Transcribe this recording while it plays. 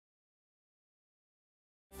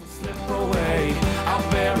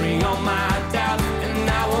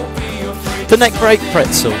The Neckbreak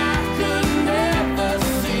Pretzel.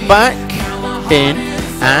 Back, in,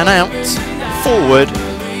 and out, forward,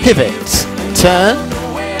 pivot, turn,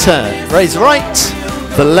 turn. Raise the right,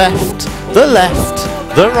 the left,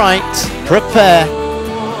 the right, prepare,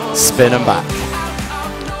 spin and back.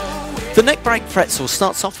 The Neckbreak Pretzel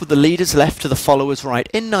starts off with the leader's left to the follower's right,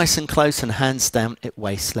 in nice and close and hands down at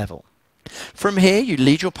waist level. From here, you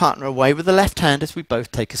lead your partner away with the left hand as we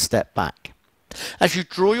both take a step back. As you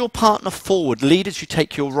draw your partner forward, lead as you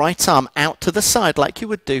take your right arm out to the side like you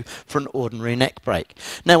would do for an ordinary neck break.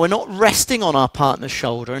 Now, we're not resting on our partner's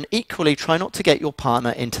shoulder, and equally try not to get your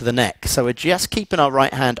partner into the neck, so we're just keeping our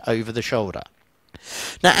right hand over the shoulder.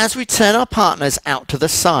 Now, as we turn our partners out to the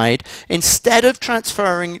side, instead of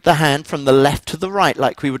transferring the hand from the left to the right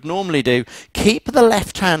like we would normally do, keep the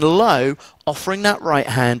left hand low, offering that right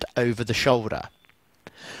hand over the shoulder.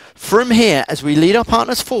 From here, as we lead our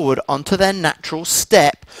partners forward onto their natural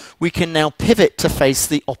step, we can now pivot to face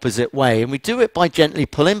the opposite way. And we do it by gently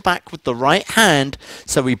pulling back with the right hand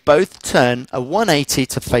so we both turn a 180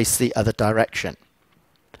 to face the other direction.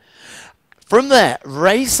 From there,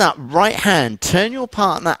 raise that right hand, turn your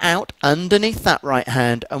partner out underneath that right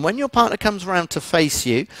hand, and when your partner comes around to face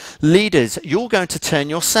you, leaders, you're going to turn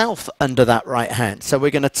yourself under that right hand. So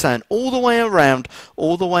we're going to turn all the way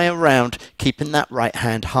around, keeping that right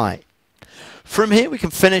hand high. From here, we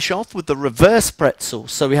can finish off with the reverse pretzel.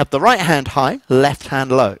 So we have the right hand high, left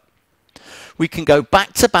hand low. We can go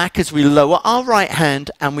back to back as we lower our right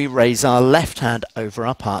hand and we raise our left hand over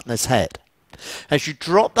our partner's head. As you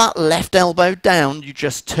drop that left elbow down, you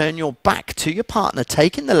just turn your back to your partner,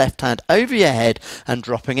 taking the left hand over your head and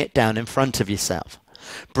dropping it down in front of yourself.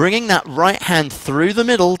 Bringing that right hand through the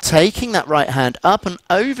middle, taking that right hand up and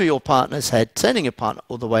over your partner's head, turning your partner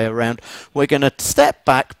all the way around. We're going to step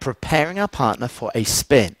back, preparing our partner for a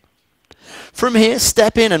spin. From here,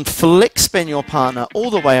 step in and flick spin your partner all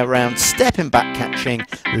the way around, stepping back, catching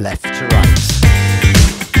left to right.